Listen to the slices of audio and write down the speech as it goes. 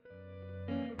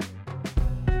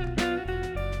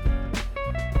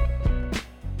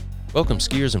Welcome,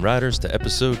 skiers and riders, to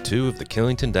episode 2 of the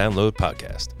Killington Download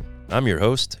podcast. I'm your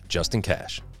host, Justin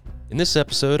Cash. In this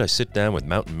episode, I sit down with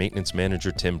Mountain Maintenance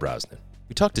Manager Tim Brosnan.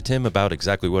 We talk to Tim about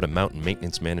exactly what a mountain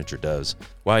maintenance manager does,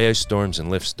 why ice storms and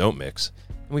lifts don't mix,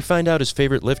 and we find out his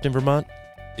favorite lift in Vermont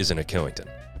isn't at Killington.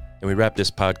 And we wrap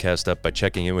this podcast up by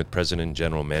checking in with President and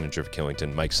General Manager of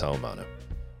Killington, Mike Salamano.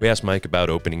 We ask Mike about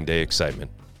opening day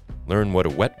excitement, learn what a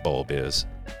wet bulb is,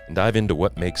 and dive into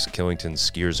what makes Killington's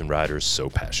skiers and riders so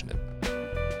passionate.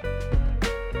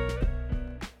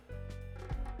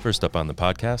 First up on the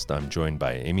podcast, I'm joined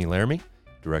by Amy Laramie,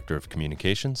 Director of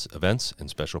Communications, Events, and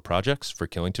Special Projects for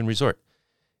Killington Resort.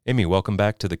 Amy, welcome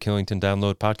back to the Killington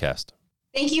Download podcast.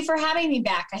 Thank you for having me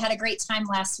back. I had a great time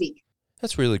last week.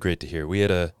 That's really great to hear. We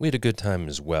had a good time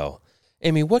as well.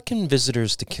 Amy, what can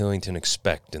visitors to Killington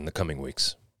expect in the coming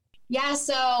weeks? Yeah,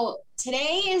 so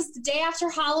today is the day after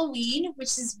Halloween,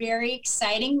 which is very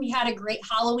exciting. We had a great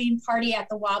Halloween party at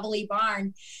the Wobbly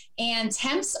Barn, and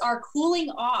temps are cooling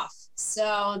off.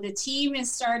 So the team is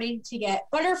starting to get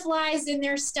butterflies in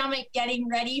their stomach, getting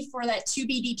ready for that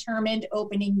to-be-determined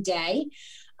opening day.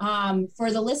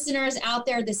 For the listeners out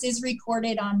there, this is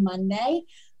recorded on Monday.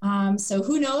 So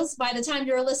who knows, by the time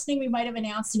you're listening, we might have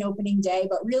announced an opening day,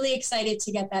 but really excited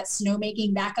to get that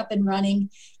snowmaking back up and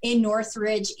running in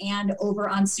Northridge and over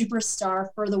on Superstar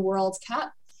for the World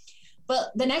Cup.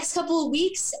 But the next couple of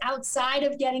weeks, outside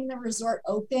of getting the resort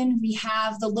open, we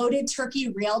have the Loaded Turkey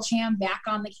Rail Jam back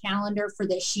on the calendar for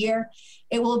this year.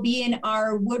 It will be in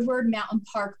our Woodward Mountain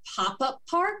Park pop-up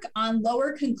park on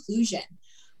Lower Conclusion.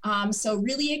 So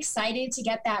really excited to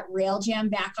get that rail jam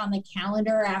back on the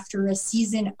calendar after a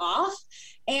season off.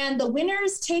 And the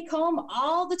winners take home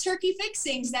all the turkey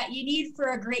fixings that you need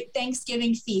for a great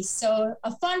Thanksgiving feast. So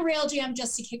a fun rail jam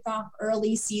just to kick off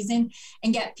early season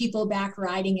and get people back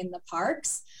riding in the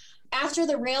parks. After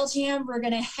the rail jam, we're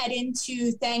going to head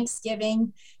into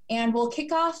Thanksgiving, and we'll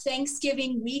kick off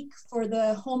Thanksgiving week for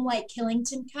the Home Light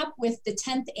Killington Cup with the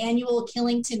 10th annual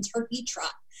Killington Turkey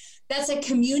Trot. That's a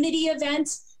community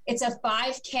event. It's a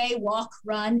 5K walk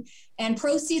run, and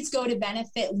proceeds go to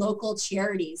benefit local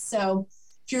charities. So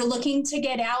if you're looking to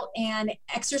get out and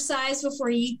exercise before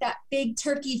you eat that big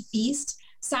turkey feast,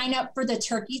 sign up for the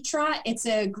Turkey Trot. It's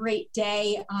a great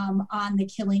day on the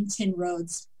Killington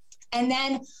roads. And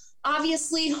then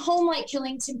obviously, Home Light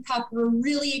Killington Cup, we're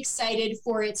really excited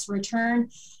for its return.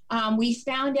 We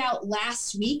found out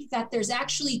last week that there's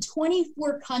actually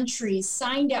 24 countries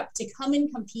signed up to come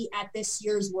and compete at this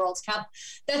year's World Cup.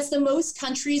 That's the most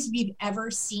countries we've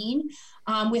ever seen,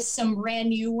 with some brand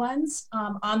new ones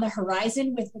on the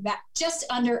horizon, with about just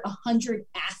under 100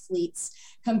 athletes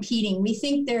competing. We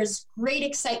think there's great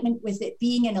excitement with it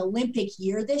being an Olympic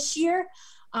year this year.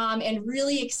 And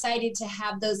really excited to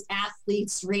have those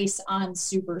athletes race on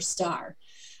Superstar.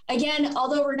 Again,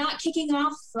 although we're not kicking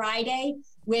off Friday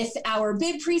with our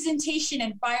big presentation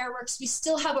and fireworks, we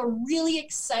still have a really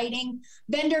exciting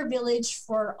vendor village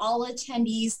for all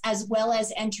attendees, as well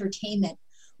as entertainment.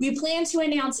 We plan to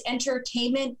announce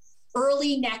entertainment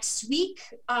early next week,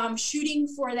 shooting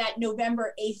for that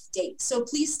November 8th date. So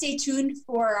please stay tuned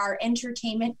for our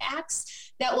entertainment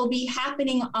acts that will be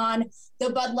happening on the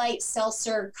Bud Light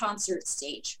Seltzer concert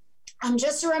stage.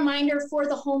 Just a reminder for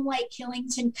the Home Light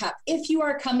Killington Cup, if you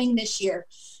are coming this year,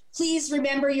 please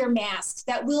remember your mask.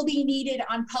 That will be needed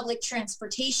on public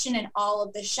transportation and all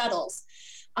of the shuttles.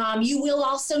 You will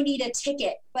also need a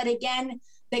ticket, but again,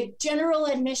 the general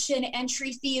admission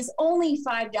entry fee is only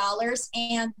 $5,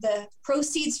 and the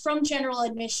proceeds from general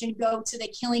admission go to the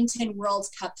Killington World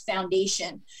Cup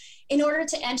Foundation. In order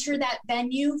to enter that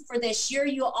venue for this year,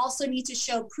 you'll also need to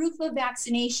show proof of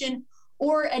vaccination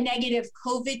or a negative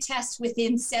COVID test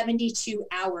within 72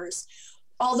 hours.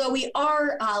 Although we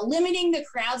are limiting the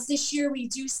crowds this year, we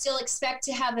do still expect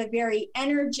to have a very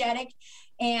energetic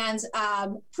and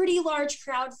pretty large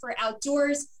crowd for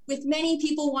outdoors, with many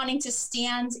people wanting to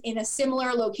stand in a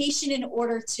similar location in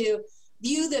order to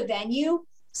view the venue.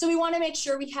 So we want to make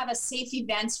sure we have a safe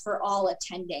event for all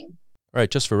attending. All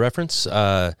right, just for reference,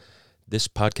 this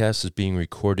podcast is being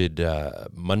recorded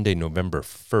Monday, November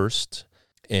 1st.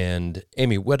 And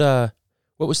Amy, what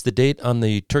was the date on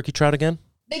the Turkey Trot again?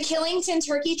 The Killington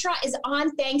Turkey Trot is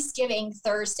on Thanksgiving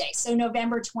Thursday, so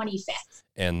November 25th.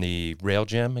 And the Rail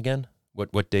Jam again?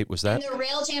 What date was that? And the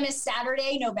Rail Jam is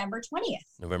Saturday, November 20th.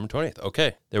 November 20th.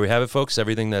 Okay. There we have it, folks.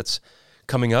 Everything that's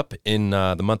coming up in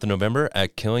the month of November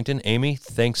at Killington. Amy,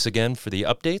 thanks again for the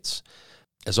updates.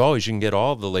 As always, you can get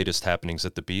all of the latest happenings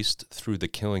at the Beast through the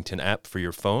Killington app for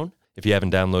your phone. If you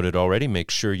haven't downloaded already,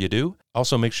 make sure you do.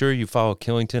 Also, make sure you follow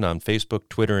Killington on Facebook,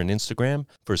 Twitter, and Instagram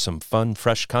for some fun,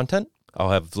 fresh content.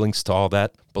 I'll have links to all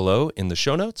that below in the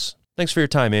show notes. Thanks for your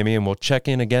time, Amy, and we'll check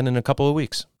in again in a couple of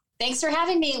weeks. Thanks for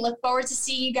having me. Look forward to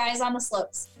seeing you guys on the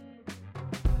slopes.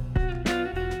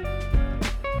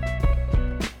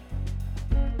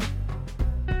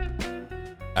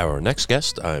 Our next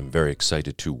guest, I'm very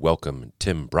excited to welcome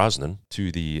Tim Brosnan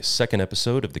to the second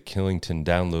episode of the Killington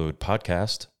Download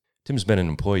podcast. Tim's been an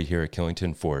employee here at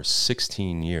Killington for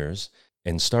 16 years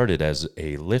and started as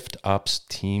a lift ops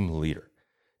team leader.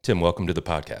 Tim, welcome to the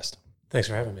podcast. Thanks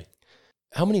for having me.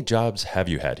 How many jobs have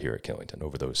you had here at Killington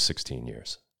over those 16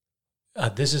 years?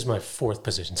 This is my fourth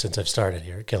position since I've started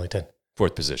here at Killington.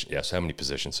 Fourth position, yes. How many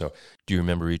positions? So do you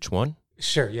remember each one?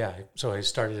 Sure, yeah. So I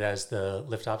started as the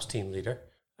lift ops team leader.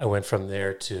 I went from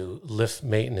there to lift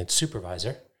maintenance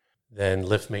supervisor, then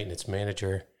lift maintenance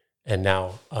manager, and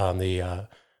now I'm the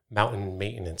mountain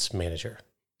maintenance manager.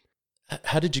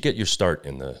 How did you get your start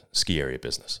in the ski area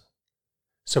business?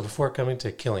 So before coming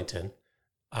to Killington,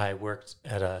 I worked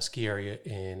at a ski area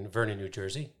in Vernon, New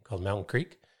Jersey called Mountain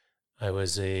Creek. I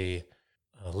was a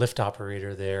lift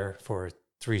operator there for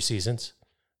 3 seasons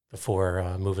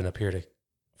before moving up here to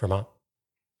Vermont.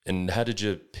 And how did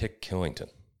you pick Killington?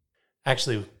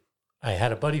 Actually, I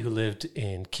had a buddy who lived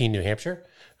in Keene, New Hampshire.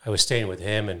 I was staying with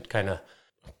him and kind of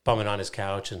bumming on his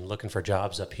couch and looking for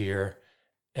jobs up here,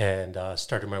 and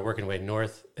started my working way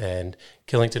north. And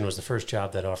Killington was the first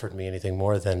job that offered me anything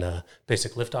more than a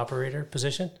basic lift operator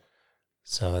position.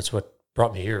 So that's what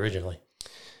brought me here originally.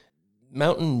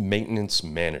 Mountain maintenance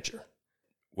manager.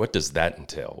 What does that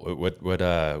entail?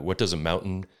 What does a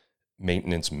mountain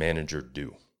maintenance manager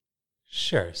do?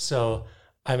 Sure. So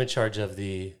I'm in charge of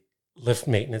the lift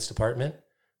maintenance department,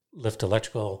 lift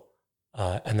electrical,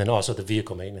 and then also the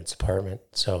vehicle maintenance department.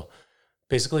 So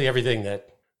basically everything that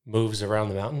moves around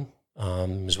the mountain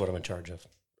is what I'm in charge of,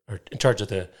 or in charge of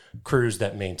the crews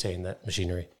that maintain that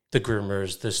machinery. The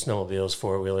groomers, the snowmobiles,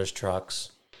 four-wheelers,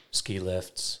 trucks, ski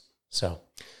lifts. So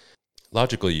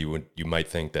logically, you might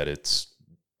think that it's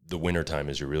the wintertime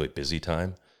is your really busy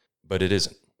time, but it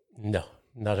isn't. No,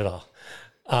 not at all.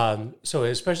 So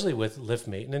especially with lift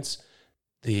maintenance,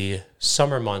 the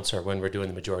summer months are when we're doing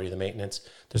the majority of the maintenance.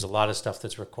 There's a lot of stuff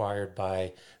that's required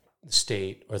by the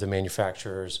state or the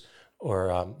manufacturers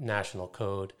or national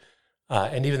code.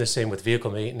 And even the same with vehicle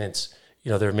maintenance.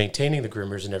 You know, they're maintaining the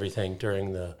groomers and everything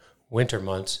during the winter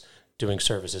months, doing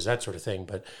services, that sort of thing.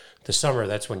 But the summer,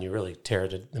 that's when you really tear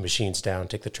the machines down,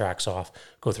 take the tracks off,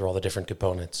 go through all the different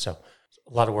components. So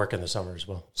a lot of work in the summer as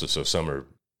well. So summer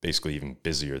basically even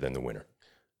busier than the winter.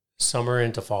 Summer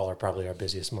into fall are probably our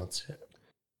busiest months.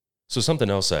 So something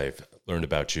else I've learned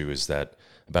about you is that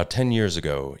about 10 years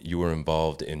ago, you were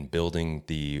involved in building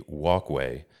the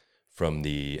walkway from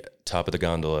the top of the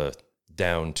gondola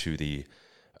down to the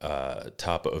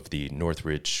top of the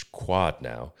Northridge Quad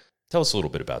now. Tell us a little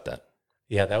bit about that.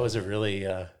 Yeah, that was a really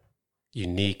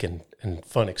unique and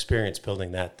fun experience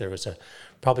building that. There was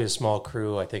probably a small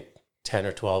crew, I think 10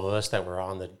 or 12 of us that were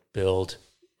on the build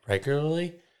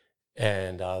regularly.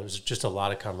 And it was just a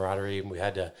lot of camaraderie. We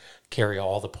had to carry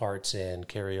all the parts in,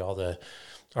 carry all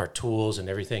our tools and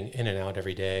everything in and out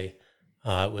every day.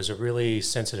 It was a really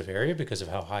sensitive area because of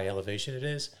how high elevation it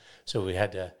is. So we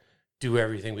had to do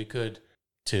everything we could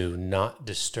to not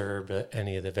disturb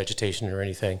any of the vegetation or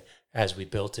anything as we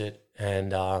built it.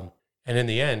 And in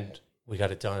the end, we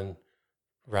got it done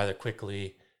rather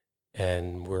quickly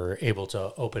and were able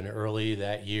to open early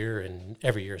that year and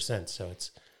every year since. So it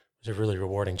was a really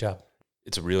rewarding job.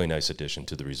 It's a really nice addition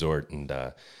to the resort. And,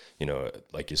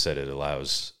 like you said, it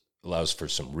allows for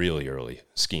some really early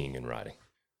skiing and riding.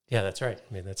 Yeah, that's right.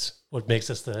 I mean, that's what makes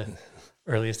us the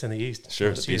earliest in the East.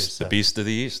 Sure, the beast of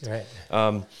the East.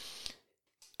 Right.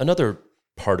 Another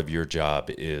part of your job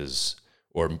is,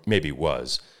 or maybe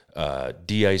was,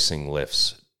 de-icing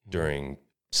lifts during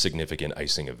significant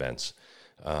icing events.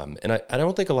 And I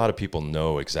don't think a lot of people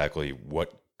know exactly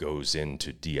what goes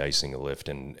into de-icing a lift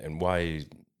and why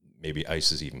maybe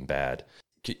ice is even bad.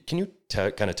 Can you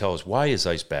kind of tell us, why is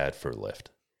ice bad for a lift?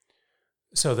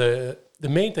 So the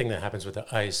main thing that happens with the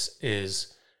ice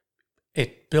is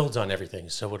it builds on everything.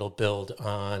 So it'll build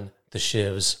on the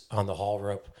shivs, on the haul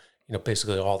rope,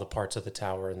 basically all the parts of the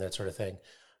tower and that sort of thing,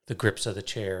 the grips of the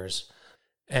chairs.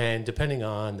 And depending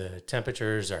on the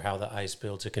temperatures or how the ice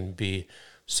builds, it can be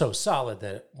so solid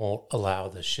that it won't allow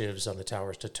the shivs on the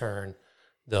towers to turn.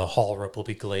 The haul rope will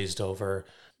be glazed over.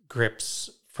 Grips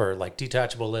for like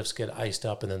detachable lifts get iced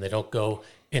up and then they don't go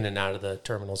in and out of the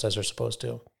terminals as they're supposed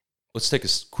to. Let's take a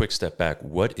quick step back.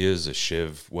 What is a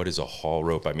shiv? What is a haul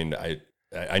rope? I mean, I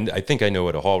think I know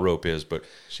what a haul rope is, but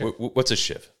sure. What's a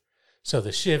shiv? So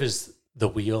the shiv is the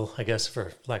wheel, I guess,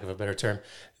 for lack of a better term,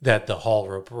 that the haul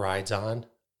rope rides on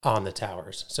the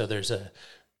towers. So there's a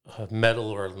a metal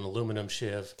or an aluminum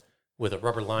shiv with a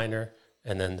rubber liner,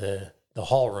 and then the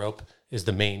haul rope is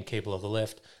the main cable of the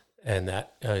lift, and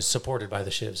that is supported by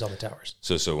the shivs on the towers.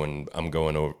 So when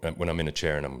I'm in a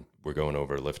chair and we're going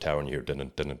over a lift tower and you hear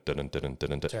dun dun dun dun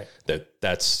dun dun,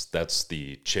 that's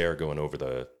the chair going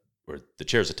over or the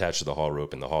chair's attached to the haul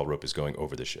rope, and the haul rope is going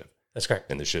over the shiv. That's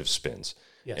correct. And the shiv spins.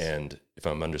 Yes. And if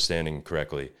I'm understanding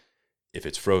correctly, if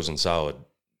it's frozen solid,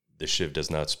 the shiv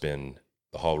does not spin.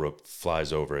 The haul rope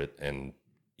flies over it and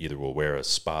either will wear a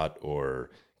spot or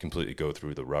completely go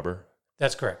through the rubber.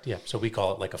 That's correct. Yeah. So we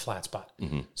call it like a flat spot.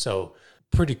 Mm-hmm. So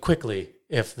pretty quickly,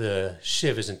 if the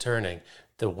shiv isn't turning,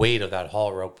 the weight of that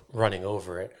haul rope running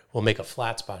over it will make a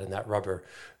flat spot in that rubber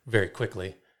very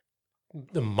quickly.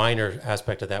 The minor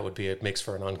aspect of that would be it makes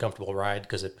for an uncomfortable ride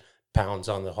because it pounds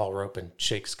on the haul rope and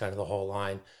shakes kind of the whole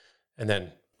line. And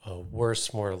then a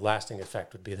worse, more lasting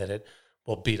effect would be that it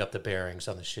will beat up the bearings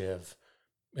on the shiv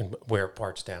and wear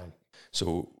parts down.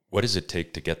 So what does it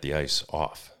take to get the ice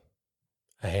off?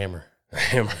 A hammer. A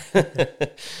hammer.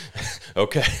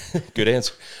 Okay, good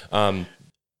answer.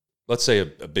 Let's say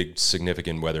a big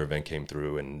significant weather event came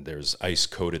through and there's ice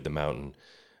coated the mountain.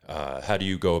 How do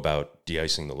you go about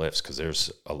de-icing the lifts? Because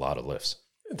there's a lot of lifts.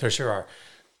 There sure are.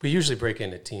 We usually break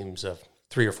into teams of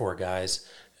 3 or 4 guys,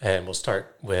 and we'll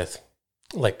start with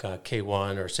like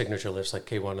K1 or signature lifts like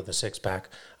K1 of the 6-pack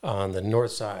on the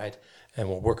north side, and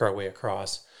we'll work our way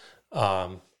across.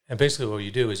 And basically what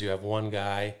you do is you have one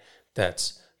guy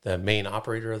that's the main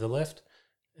operator of the lift,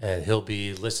 and he'll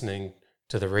be listening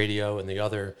to the radio, and the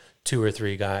other 2 or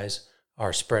 3 guys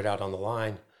are spread out on the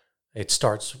line. It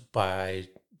starts by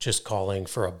just calling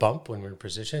for a bump when we're in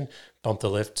position, bump the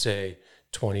lift, say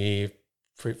 20,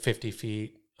 50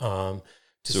 feet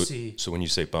see. So when you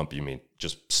say bump, you mean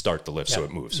just start the lift so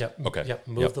it moves? Yep. Okay. Yep.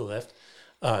 Move the lift,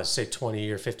 say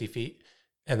 20 or 50 feet.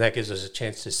 And that gives us a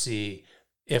chance to see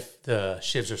if the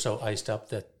shivs are so iced up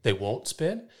that they won't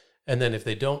spin. And then if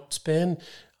they don't spin,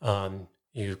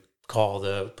 you call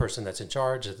the person that's in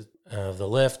charge of the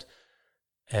lift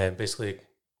and basically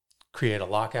create a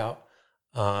lockout.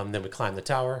 Then we climb the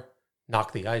tower,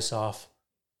 knock the ice off.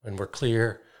 When we're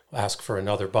clear, we'll ask for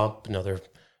another bump, another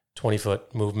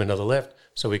 20-foot movement of the lift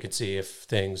so we can see if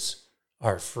things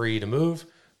are free to move,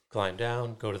 climb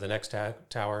down, go to the next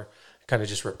tower, kind of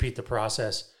just repeat the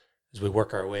process as we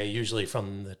work our way, usually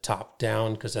from the top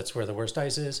down because that's where the worst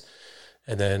ice is.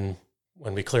 And then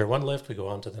when we clear one lift, we go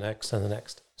on to the next and the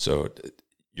next. So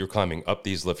you're climbing up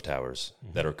these lift towers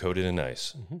Mm-hmm. that are coated in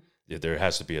ice. Mm-hmm. There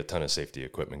has to be a ton of safety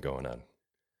equipment going on.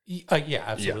 Yeah,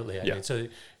 absolutely. Yeah, I mean, so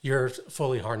you're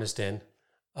fully harnessed in.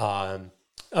 A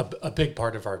big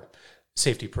part of our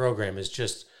safety program is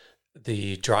just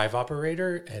the drive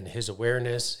operator and his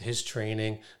awareness, his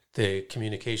training, the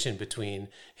communication between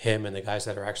him and the guys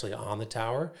that are actually on the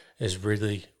tower is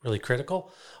really, really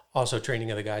critical. Also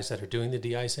training of the guys that are doing the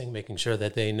de-icing, making sure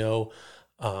that they know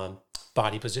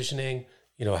body positioning,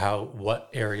 what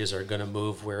areas are going to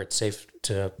move, where it's safe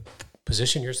to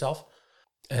position yourself.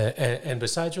 And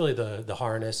besides really the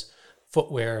harness,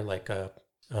 footwear like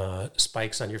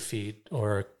spikes on your feet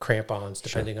or crampons,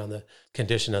 depending on the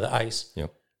condition of the ice.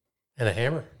 Yep. And a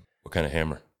hammer. What kind of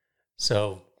hammer?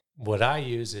 So what I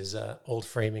use is an old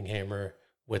framing hammer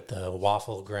with the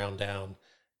waffle ground down.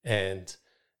 And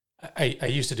I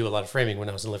used to do a lot of framing when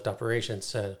I was in lift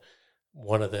operations.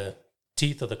 One of the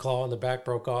teeth of the claw in the back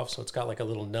broke off, so it's got like a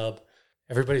little nub.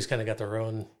 Everybody's kind of got their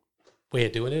own way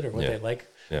of doing it or what they like.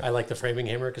 Yeah. I like the framing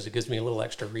hammer because it gives me a little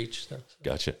extra reach. So.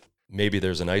 Gotcha. Maybe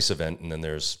there's an ice event and then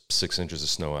there's 6 inches of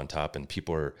snow on top and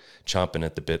people are chomping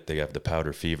at the bit. They have the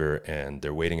powder fever and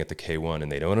they're waiting at the K1 and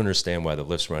they don't understand why the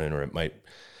lift's running or it might,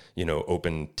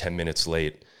 open 10 minutes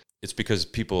late. It's because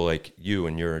people like you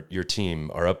and your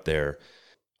team are up there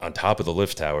on top of the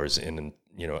lift towers in,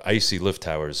 icy lift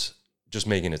towers, just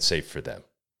making it safe for them.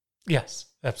 Yes,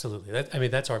 absolutely.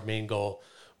 That's our main goal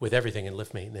with everything in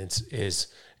lift maintenance is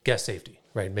guest safety,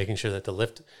 right? Making sure that the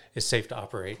lift is safe to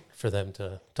operate for them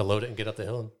to load it and get up the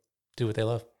hill and do what they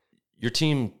love. Your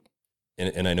team,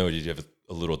 and I know you have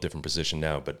a little different position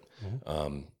now, but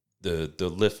the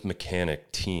lift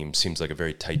mechanic team seems like a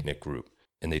very tight-knit group,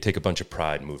 and they take a bunch of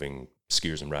pride moving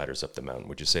skiers and riders up the mountain.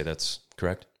 Would you say that's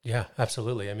correct? Yeah,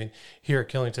 absolutely. I mean, here at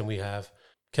Killington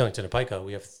and Pico,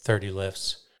 we have 30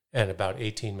 lifts and about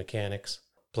 18 mechanics,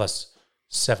 plus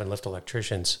 7 lift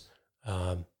electricians.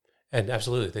 And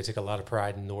absolutely, they take a lot of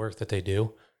pride in the work that they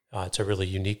do. It's a really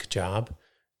unique job.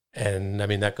 And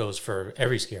that goes for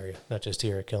every ski area, not just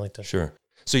here at Killington. Sure.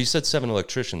 So you said 7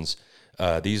 electricians.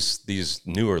 These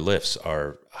newer lifts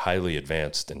are highly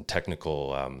advanced and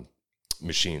technical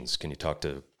machines. Can you talk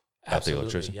about the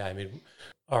electrician? Yeah,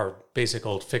 our basic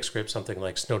old fixed grip, something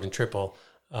like Snowden Triple,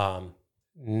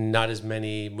 not as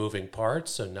many moving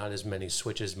parts, so not as many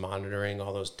switches monitoring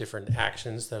all those different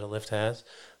actions that a lift has.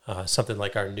 Something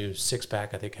like our new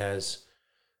 6-pack, I think, has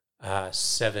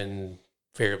 7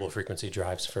 variable frequency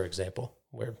drives, for example,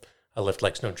 where a lift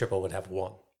like Snowden Triple would have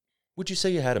 1. Would you say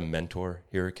you had a mentor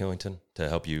here at Killington to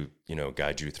help you,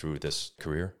 guide you through this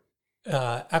career?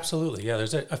 Absolutely. Yeah,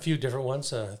 there's a few different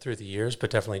ones through the years, but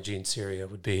definitely Gene Syria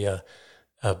would be a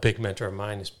big mentor of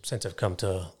mine since I've come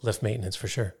to lift maintenance for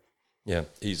sure. Yeah,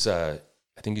 he's. I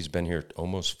think he's been here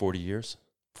almost 40 years.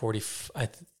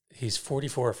 He's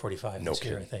 44 or 45 no this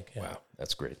kidding. year, I think. Yeah. Wow,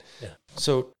 that's great. Yeah.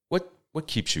 So what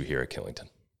keeps you here at Killington?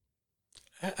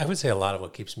 I would say a lot of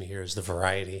what keeps me here is the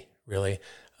variety, really.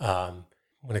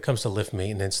 When it comes to lift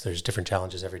maintenance, there's different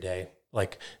challenges every day,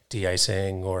 like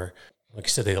de-icing or, like you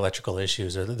said, the electrical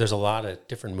issues. There's a lot of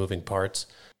different moving parts.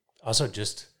 Also,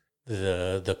 just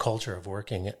the culture of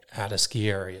working at a ski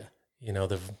area.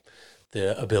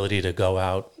 The ability to go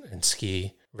out and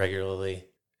ski regularly,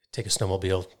 take a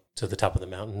snowmobile to the top of the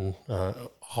mountain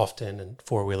often, and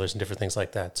 4-wheelers and different things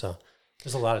like that. So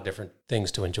there's a lot of different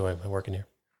things to enjoy by working here.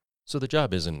 So the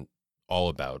job isn't all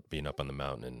about being up on the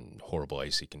mountain in horrible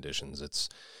icy conditions.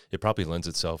 It probably lends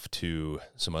itself to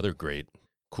some other great,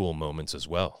 cool moments as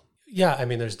well. Yeah, I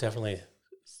mean, there's definitely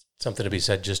something to be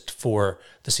said just for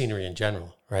the scenery in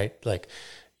general, right? Like,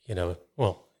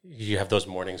 you have those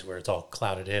mornings where it's all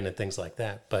clouded in and things like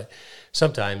that, but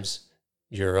sometimes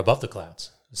you're above the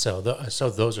clouds. So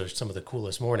those are some of the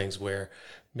coolest mornings where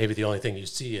maybe the only thing you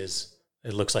see is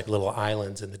it looks like little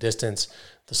islands in the distance.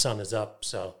 The sun is up,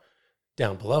 so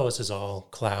down below us is all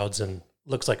clouds and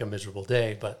looks like a miserable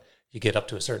day, but you get up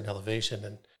to a certain elevation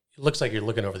and it looks like you're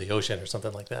looking over the ocean or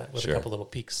something like that with Sure. a couple little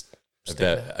peaks.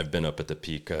 I've been up at the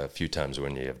peak a few times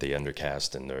when you have the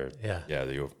undercast and the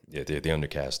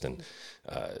undercast, and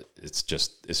it's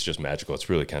just magical. It's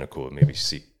really kind of cool. Maybe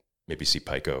see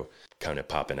Pico kind of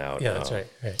popping out. Yeah, that's right.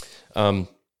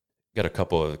 Got a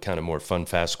couple of kind of more fun,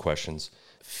 fast questions.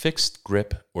 Fixed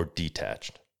grip or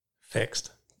detached? Fixed.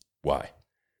 Why?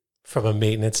 From a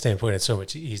maintenance standpoint, it's so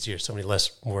much easier. So many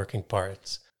less moving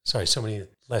parts.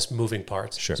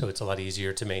 Sure. So it's a lot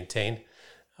easier to maintain.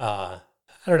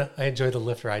 I don't know. I enjoy the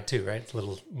lift ride too, right? It's a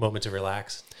little moment to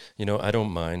relax. I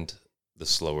don't mind the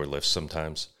slower lifts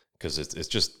sometimes because it's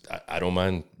just, I don't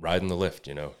mind riding the lift.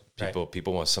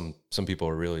 People want some people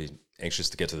are really anxious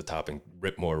to get to the top and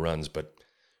rip more runs. But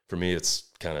for me, it's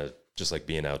kind of just like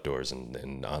being outdoors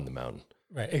and on the mountain.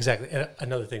 Right. Exactly. And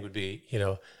another thing would be,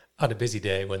 on a busy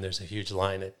day when there's a huge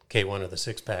line at K1 or the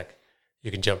 6-pack,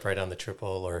 you can jump right on the triple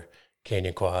or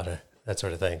Canyon Quad or that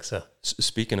sort of thing. So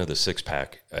speaking of the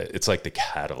 6-pack, it's like the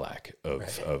Cadillac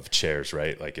of chairs,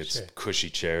 right? Like it's cushy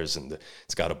chairs and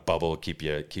it's got a bubble, keep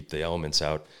the elements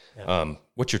out. Yeah.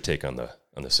 What's your take on the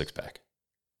 6-pack?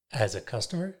 As a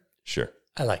customer? Sure.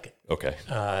 I like it. Okay.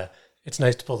 It's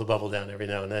nice to pull the bubble down every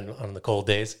now and then on the cold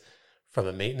days. From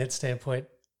a maintenance standpoint,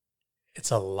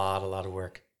 it's a lot of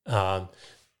work.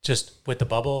 Just with the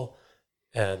bubble,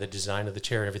 the design of the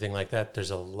chair and everything like that, there's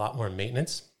a lot more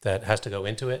maintenance that has to go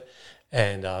into it.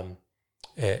 And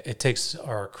it takes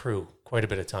our crew quite a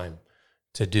bit of time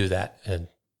to do that. And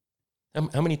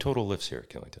how many total lifts here at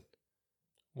Killington?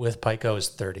 With Pico is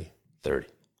 30. 30.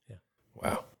 Yeah.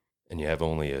 Wow. And you have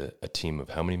only a team of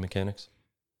how many mechanics?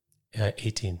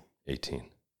 18. 18.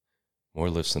 More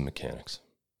lifts than mechanics.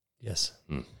 Yes.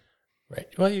 Mm. Right.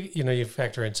 Well, you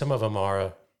factor in some of them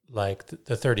are like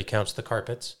the 30 counts the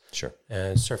carpets. Sure.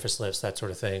 And surface lifts, that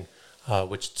sort of thing,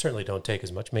 which certainly don't take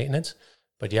as much maintenance.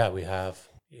 But yeah, we have,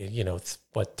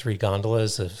 3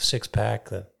 gondolas, a 6-pack,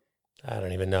 I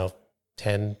don't even know,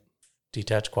 10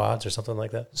 detached quads or something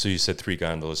like that. So you said 3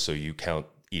 gondolas, so you count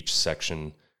each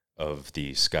section of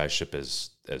the Skyship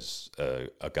as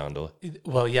a gondola?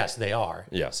 Well, yes, they are.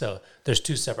 Yeah. So there's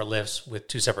 2 separate lifts with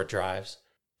 2 separate drives,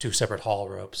 2 separate haul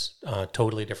ropes,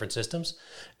 totally different systems.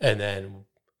 And then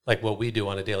like what we do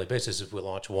on a daily basis is we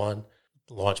launch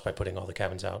by putting all the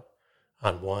cabins out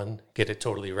on one, get it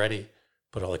totally ready,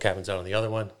 put all the cabins out on the other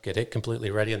one, get it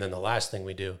completely ready. And then the last thing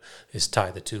we do is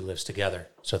tie the 2 lifts together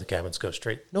so the cabins go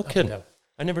straight. No kidding.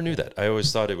 I never knew that. I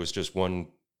always thought it was just one.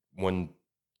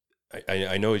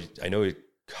 I know it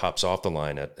hops off the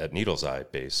line at Needle's Eye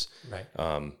base. Right.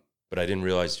 But I didn't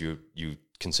realize you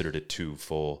considered it 2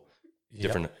 full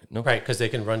different. Yep. No. Right. Because they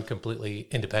can run completely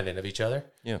independent of each other.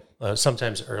 Yeah.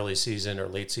 Sometimes early season or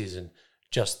late season,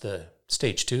 just the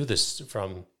stage 2, this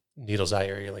from Needle's Eye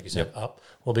area, like you said, up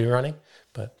will be running.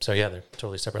 But so yeah, they're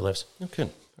totally separate lifts. Okay.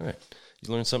 All right.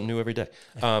 You learn something new every day.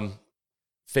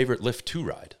 Favorite lift to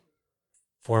ride?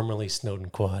 Formerly Snowden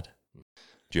Quad.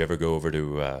 Do you ever go over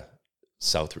to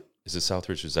Is it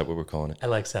Southridge? Is that what we're calling it? I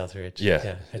like Southridge. Yeah.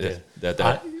 Yeah, I do.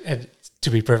 That. And to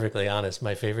be perfectly honest,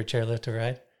 my favorite chairlift to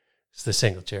ride is the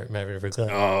single chair at Mad River Glen.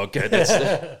 Oh,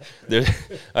 okay.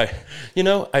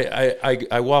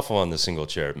 I waffle on the single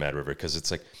chair at Mad River because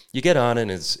it's like you get on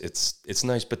and it's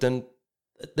nice, but then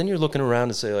you're looking around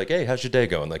and say like, hey, how's your day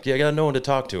going? Like, yeah, I got no one to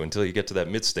talk to until you get to that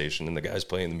mid station and the guy's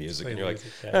playing the music, and you're like,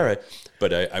 all right.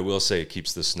 But I will say it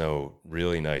keeps the snow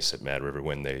really nice at Mad River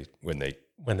when they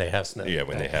have snow. Yeah,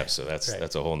 when they have. So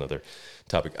that's a whole nother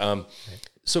topic. Right.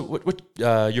 So what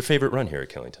your favorite run here at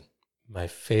Killington? My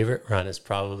favorite run is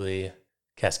probably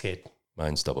Cascade.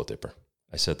 Mine's Double Dipper.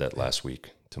 I said that last week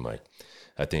to Mike.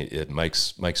 I think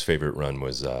Mike's favorite run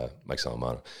was Mike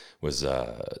Salamano was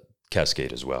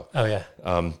Cascade as well. Oh yeah.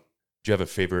 Do you have a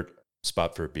favorite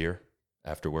spot for a beer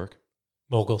after work?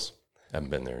 Moguls. I haven't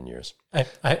been there in years. I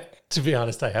to be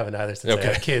honest, I haven't either since I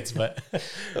have kids, but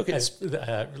okay.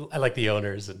 I like the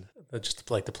owners and just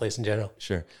like the place in general.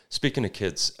 Sure. Speaking of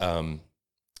kids,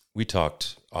 we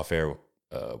talked off air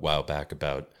a while back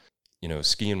about,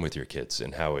 skiing with your kids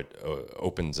and how it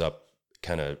opens up,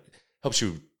 kind of helps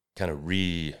you kind of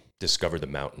rediscover the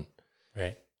mountain.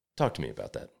 Right. Talk to me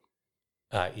about that.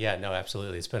 Yeah, no,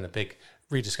 absolutely. It's been a big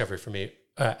rediscovery for me.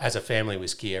 As a family, we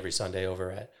ski every Sunday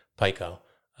over at Pico,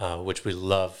 which we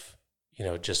love.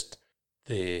 Just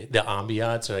the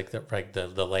ambiance, or like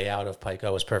the layout of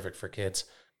Pico was perfect for kids.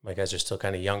 My guys are still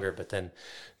kind of younger, but then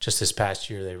just this past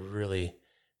year, they really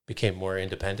became more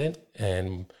independent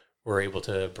and were able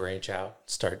to branch out,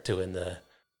 start doing the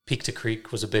Peak to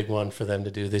Creek was a big one for them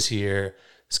to do this year,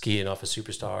 skiing off a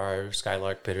Superstar,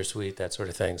 Skylark, Bittersweet, that sort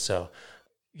of thing. So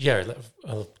yeah,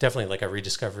 definitely like a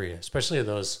rediscovery, especially of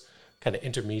those kind of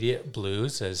intermediate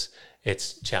blues, as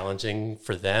it's challenging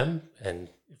for them and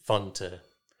fun to,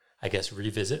 I guess,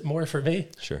 revisit more for me.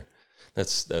 Sure.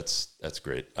 That's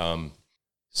great.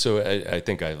 So I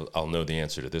think I'll know the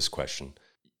answer to this question.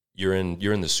 You're in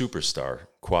the Superstar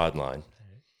quad line,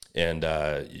 and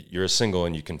you're a single,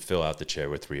 and you can fill out the chair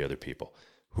with 3 other people.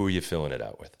 Who are you filling it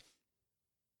out with?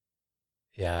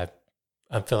 Yeah,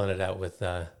 I'm filling it out with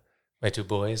my 2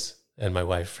 boys and my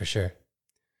wife for sure.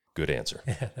 Good answer.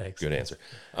 Yeah, thanks. Good answer.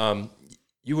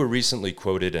 You were recently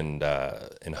quoted and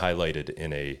highlighted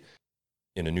in a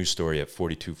news story at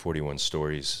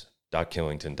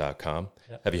 4241stories.killington.com.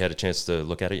 Yep. Have you had a chance to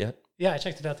look at it yet? Yeah, I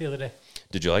checked it out the other day.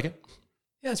 Did you like it?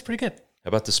 Yeah, it's pretty good. How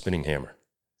about the spinning hammer?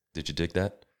 Did you dig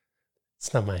that?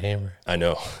 It's not my hammer. I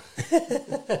know.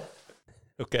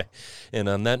 Okay. And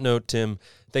on that note, Tim,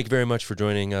 thank you very much for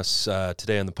joining us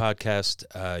today on the podcast.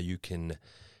 You can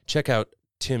check out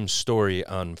Tim's story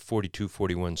on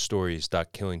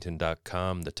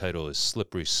 4241stories.killington.com. The title is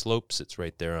Slippery Slopes. It's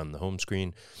right there on the home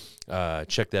screen.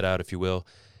 Check that out if you will.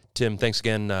 Tim, thanks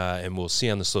again, and we'll see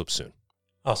you on the slopes soon.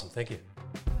 Awesome. Thank you.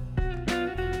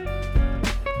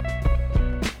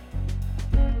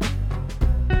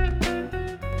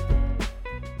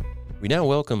 We now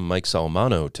welcome Mike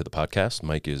Salamano to the podcast.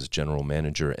 Mike is general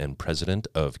manager and president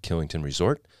of Killington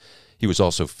Resort. He was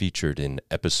also featured in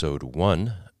episode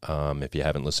 1. If you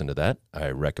haven't listened to that,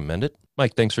 I recommend it.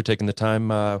 Mike, thanks for taking the time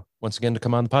once again to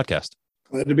come on the podcast.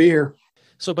 Glad to be here.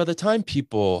 So by the time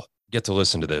people get to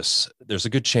listen to this, there's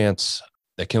a good chance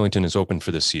that Killington is open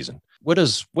for this season. What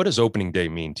does opening day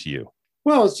mean to you?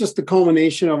 Well, it's just the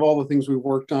culmination of all the things we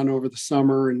worked on over the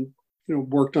summer and,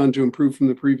 worked on to improve from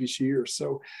the previous year.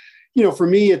 So, for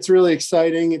me, it's really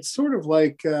exciting. It's sort of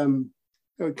like kind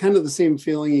of the same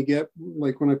feeling you get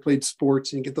like when I played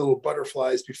sports and you get the little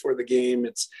butterflies before the game.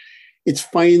 It's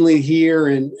finally here.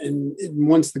 And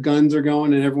once the guns are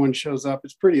going and everyone shows up,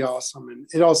 it's pretty awesome. And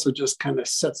it also just kind of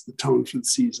sets the tone for the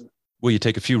season. Will you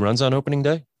take a few runs on opening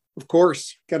day? Of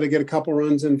course. Got to get a couple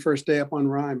runs in first day up on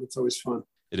Rime. It's always fun.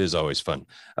 It is always fun.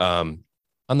 On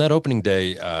that opening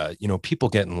day, people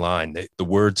get in line. The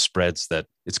word spreads that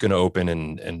it's going to open,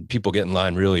 and people get in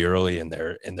line really early, and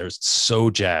they're so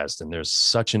jazzed, and there's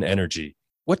such an energy.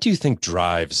 What do you think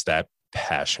drives that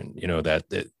passion?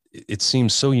 That it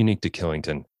seems so unique to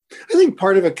Killington. I think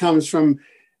part of it comes from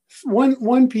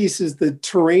one piece is the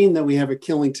terrain that we have at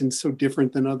Killington, so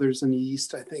different than others in the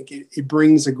East. I think it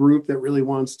brings a group that really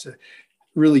wants to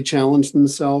really challenge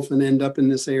themselves and end up in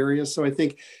this area. So I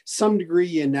think some degree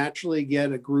you naturally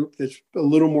get a group that's a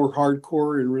little more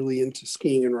hardcore and really into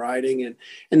skiing and riding.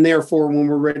 And therefore, when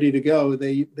we're ready to go,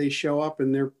 they show up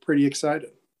and they're pretty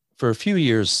excited. For a few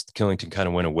years, Killington kind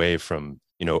of went away from,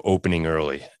 opening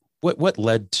early. What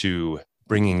led to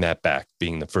bringing that back,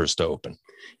 being the first to open?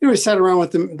 We sat around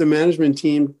with the management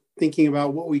team thinking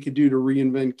about what we could do to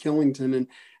reinvent Killington.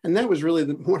 And that was really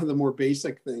one of the more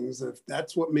basic things.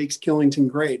 That's what makes Killington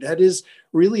great. That is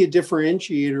really a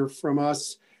differentiator from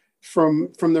us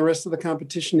from the rest of the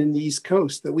competition in the East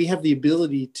Coast, that we have the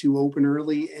ability to open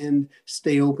early and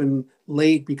stay open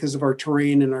late because of our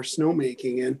terrain and our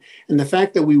snowmaking. And the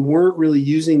fact that we weren't really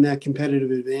using that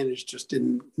competitive advantage just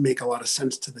didn't make a lot of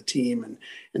sense to the team.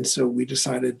 And so we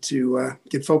decided to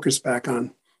get focused back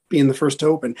on being the first to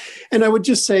open. And I would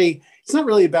just say, it's not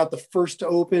really about the first to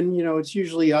open. It's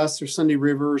usually us or Sunday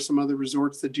River or some other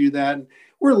resorts that do that. And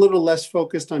we're a little less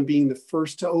focused on being the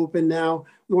first to open now.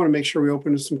 We want to make sure we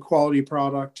open with some quality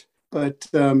product, but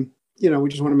we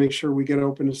just want to make sure we get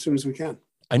open as soon as we can.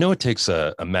 I know it takes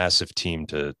a massive team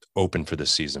to open for the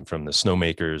season, from the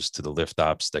snowmakers to the lift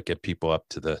ops that get people up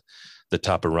to the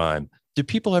top of Rime. Do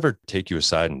people ever take you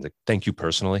aside and thank you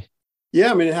personally?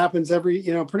 Yeah, I mean, it happens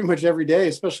pretty much every day,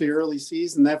 especially early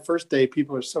season. That first day,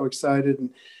 people are so excited. And,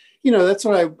 that's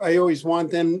what I always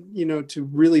want them, to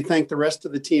really thank the rest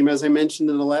of the team. As I mentioned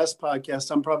in the last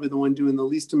podcast, I'm probably the one doing the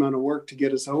least amount of work to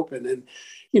get us open. And,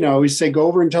 I always say, go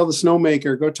over and tell the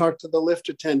snowmaker, go talk to the lift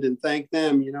attendant, thank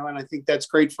them, and I think that's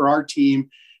great for our team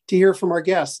to hear from our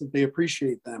guests that they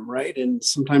appreciate them, right? And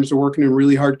sometimes they're working in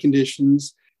really hard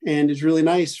conditions. And it's really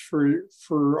nice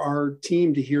for our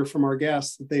team to hear from our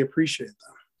guests that they appreciate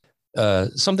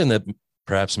them. Something that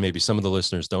perhaps maybe some of the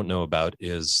listeners don't know about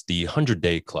is the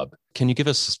 100-Day Club. Can you give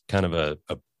us kind of a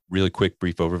really quick,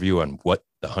 brief overview on what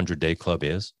the 100-Day Club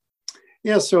is?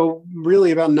 Yeah, so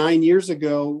really about 9 years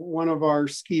ago, one of our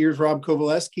skiers, Rob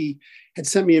Kovaleski, had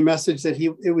sent me a message that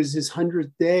it was his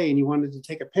 100th day and he wanted to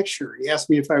take a picture. He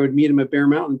asked me if I would meet him at Bear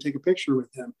Mountain and take a picture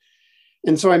with him.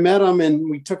 And so I met him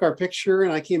and we took our picture,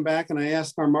 and I came back and I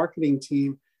asked our marketing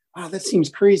team, wow, that seems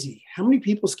crazy. How many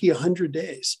people ski 100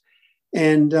 days?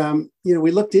 And,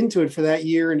 we looked into it for that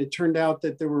year, and it turned out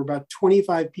that there were about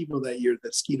 25 people that year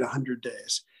that skied 100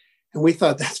 days. And we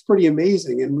thought that's pretty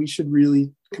amazing. And we should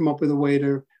really come up with a way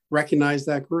to recognize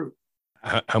that group.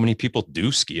 How many people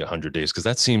do ski 100 days? Because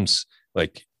that seems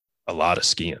like a lot of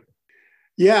skiing.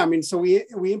 Yeah, I mean, so we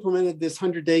implemented this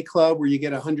 100-Day Club where you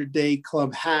get a 100-Day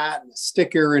Club hat and a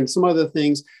sticker and some other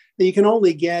things that you can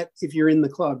only get if you're in the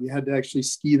club. You had to actually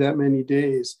ski that many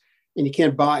days, and you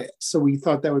can't buy it. So we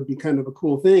thought that would be kind of a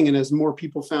cool thing. And as more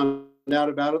people found out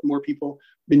about it, more people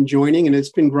been joining, and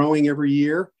it's been growing every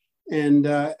year. And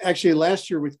actually last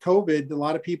year with COVID, a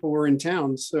lot of people were in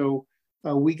town. So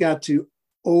we got to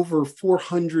over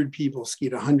 400 people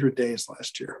skied 100 days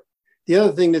last year. The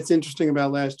other thing that's interesting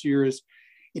about last year is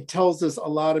it tells us a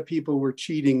lot of people were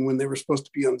cheating when they were supposed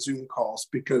to be on Zoom calls,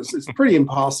 because it's pretty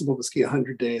impossible to ski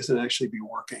 100 days and actually be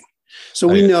working. So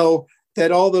we know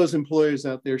that all those employers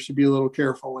out there should be a little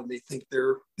careful when they think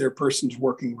their person's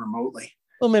working remotely.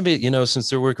 Well, maybe, since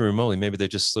they're working remotely, maybe they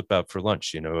just slip out for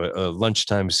lunch. A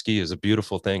lunchtime ski is a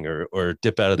beautiful thing, or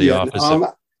dip out of the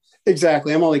office.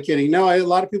 Exactly. I'm only kidding. No, a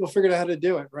lot of people figured out how to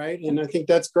do it, right? And I think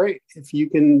that's great. If you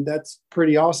can, that's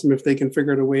pretty awesome if they can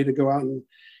figure out a way to go out and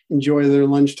enjoy their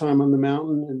lunchtime on the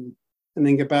mountain and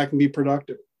then get back and be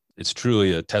productive. It's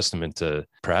truly a testament to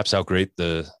perhaps how great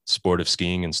the sport of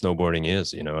skiing and snowboarding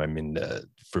is.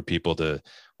 For people to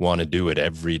want to do it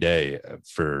every day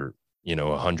for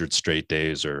 100 straight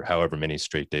days or however many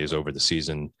straight days over the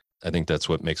season. I think that's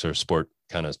what makes our sport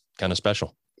kind of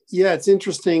special. Yeah, it's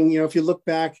interesting. If you look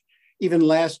back, even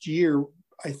last year,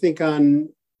 I think on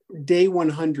day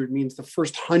 100 means the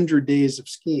first 100 days of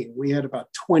skiing, we had about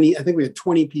 20. I think we had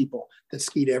 20 people that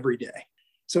skied every day.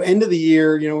 So end of the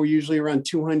year, we're usually around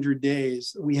 200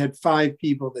 days. We had 5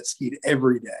 people that skied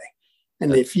every day.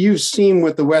 And if you've seen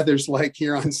what the weather's like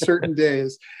here on certain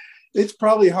days, it's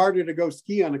probably harder to go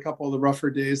ski on a couple of the rougher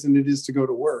days than it is to go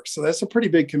to work. So that's a pretty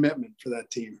big commitment for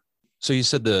that team. So you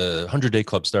said the 100-Day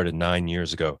Club started 9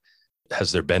 years ago.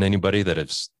 Has there been anybody that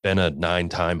has been a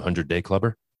 9-time 100-Day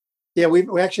Clubber? Yeah, we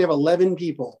actually have 11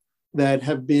 people that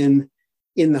have been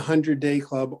in the 100-Day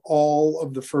Club all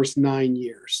of the first 9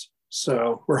 years.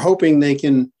 So we're hoping they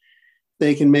can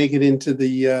make it into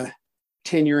the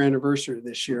 10-year anniversary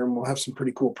this year, and we'll have some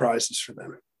pretty cool prizes for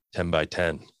them. 10 by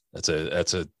 10. That's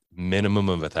a minimum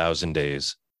of 1,000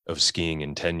 days of skiing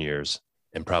in 10 years,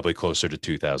 and probably closer to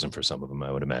 2,000 for some of them,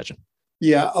 I would imagine.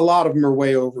 Yeah, a lot of them are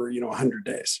way over, 100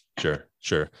 days.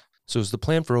 Sure. So is the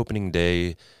plan for opening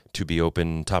day to be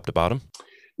open top to bottom?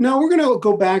 No, we're going to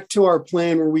go back to our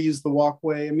plan where we use the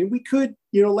walkway. I mean, we could,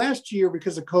 last year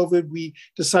because of COVID, we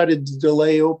decided to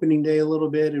delay opening day a little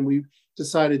bit, and we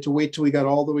decided to wait till we got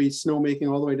all the way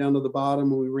snowmaking all the way down to the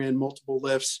bottom, and we ran multiple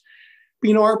lifts.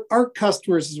 But, our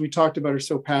customers, as we talked about, are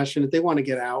so passionate. They want to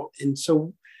get out. And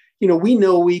so, we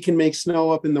know we can make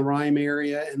snow up in the Rime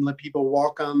area and let people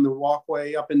walk on the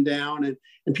walkway up and down,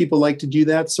 and people like to do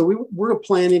that. So we're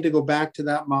planning to go back to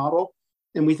that model,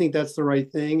 and we think that's the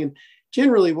right thing. And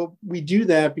generally we do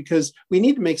that because we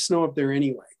need to make snow up there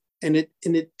anyway. And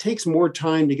it takes more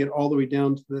time to get all the way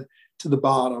down to the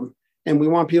bottom. And we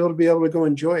want people to be able to go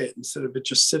enjoy it instead of it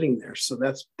just sitting there. So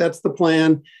that's the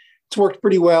plan. It's worked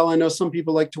pretty well. I know some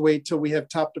people like to wait till we have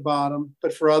top to bottom,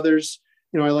 but for others,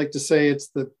 I like to say it's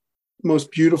the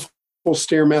most beautiful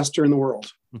Stairmaster in the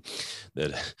world.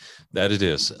 That it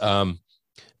is.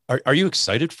 Are you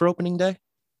excited for opening day?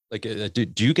 Like,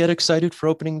 do you get excited for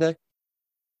opening day?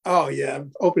 Oh yeah.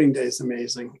 Opening day is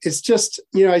amazing. It's just,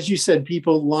 as you said,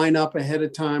 people line up ahead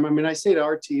of time. I mean, I say to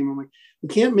our team, I'm like, we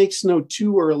can't make snow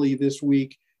too early this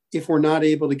week if we're not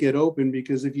able to get open,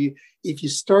 because if you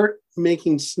start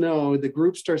making snow, the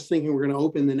group starts thinking we're going to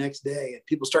open the next day, and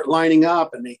people start lining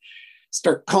up and they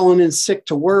start calling in sick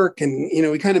to work, and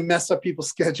we kind of mess up people's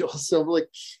schedules. So like,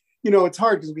 it's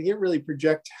hard because we can't really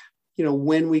project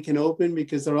when we can open,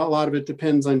 because a lot of it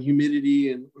depends on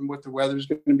humidity and what the weather's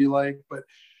going to be like. But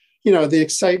the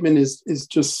excitement is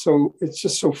just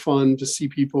so fun to see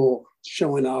people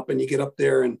showing up, and you get up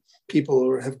there and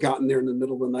people have gotten there in the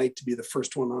middle of the night to be the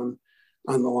first one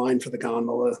on the line for the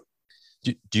gondola.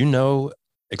 Do you know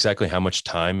exactly how much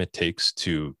time it takes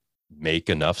to make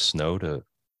enough snow to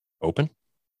open?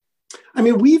 I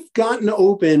mean, we've gotten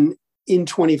open in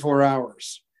 24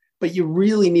 hours, but you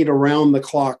really need around the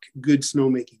clock good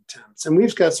snowmaking temps. And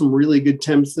we've got some really good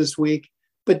temps this week,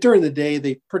 but during the day,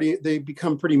 they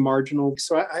become pretty marginal.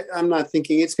 So I'm not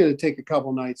thinking it's going to take a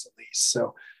couple nights at least.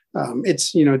 So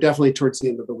it's, definitely towards the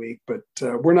end of the week, but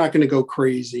we're not going to go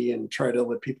crazy and try to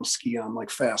let people ski on like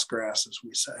fast grass, as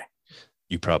we say.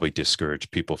 You probably discourage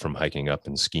people from hiking up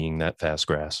and skiing that fast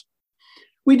grass.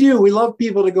 We do. We love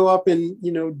people to go up and,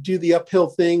 do the uphill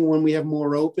thing when we have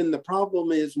more open. The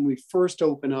problem is when we first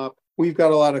open up, we've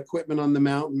got a lot of equipment on the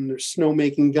mountain. There's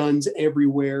snowmaking guns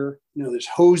everywhere. There's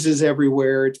hoses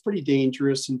everywhere. It's pretty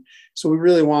dangerous. And so we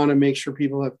really want to make sure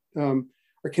people have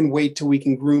or can wait till we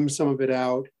can groom some of it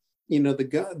out.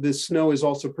 The snow is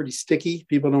also pretty sticky.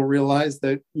 People don't realize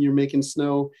that you're making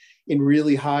snow in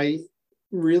really high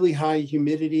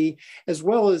humidity, as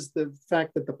well as the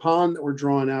fact that the pond that we're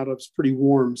drawing out of is pretty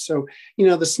warm. So,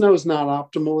 the snow is not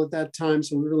optimal at that time.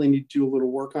 So we really need to do a little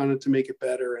work on it to make it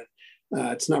better.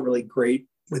 And it's not really great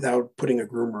without putting a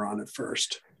groomer on it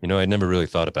first. I never really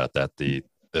thought about that. The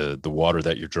water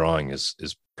that you're drawing is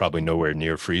probably nowhere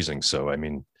near freezing. So, I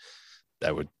mean,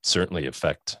 that would certainly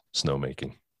affect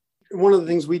snowmaking. One of the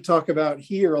things we talk about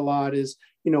here a lot is,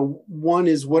 one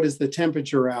is what is the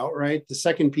temperature out, right? The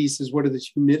second piece is what is the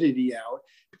humidity out,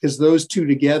 because those two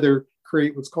together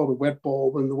create what's called a wet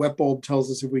bulb, and the wet bulb tells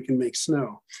us if we can make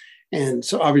snow. And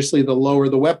so obviously the lower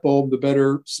the wet bulb, the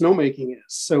better snowmaking is.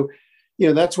 So,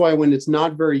 that's why when it's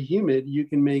not very humid, you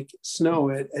can make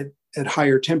snow at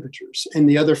higher temperatures. And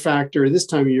the other factor this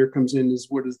time of year comes in is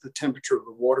what is the temperature of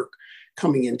the water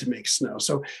coming in to make snow.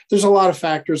 So there's a lot of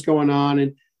factors going on.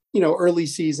 And early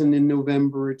season in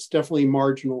November, it's definitely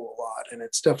marginal a lot, and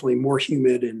it's definitely more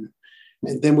humid and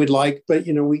than we'd like, but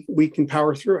we can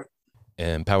power through it.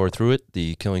 And power through it,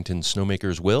 the Killington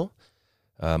Snowmakers will.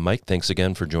 Mike, thanks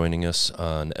again for joining us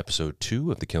on episode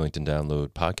 2 of the Killington Download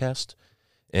podcast,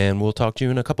 and we'll talk to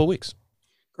you in a couple of weeks.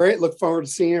 Great. Look forward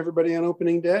to seeing everybody on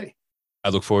opening day. I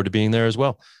look forward to being there as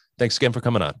well. Thanks again for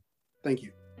coming on. Thank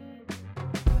you.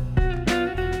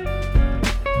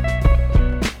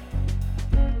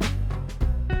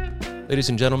 Ladies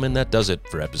and gentlemen, that does it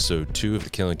for episode 2 of the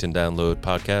Killington Download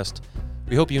podcast.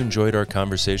 We hope you enjoyed our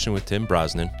conversation with Tim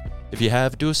Brosnan. If you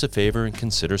have, do us a favor and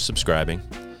consider subscribing.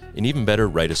 And even better,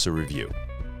 write us a review.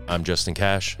 I'm Justin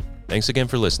Cash. Thanks again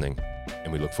for listening,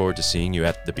 and we look forward to seeing you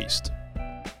at the Beast.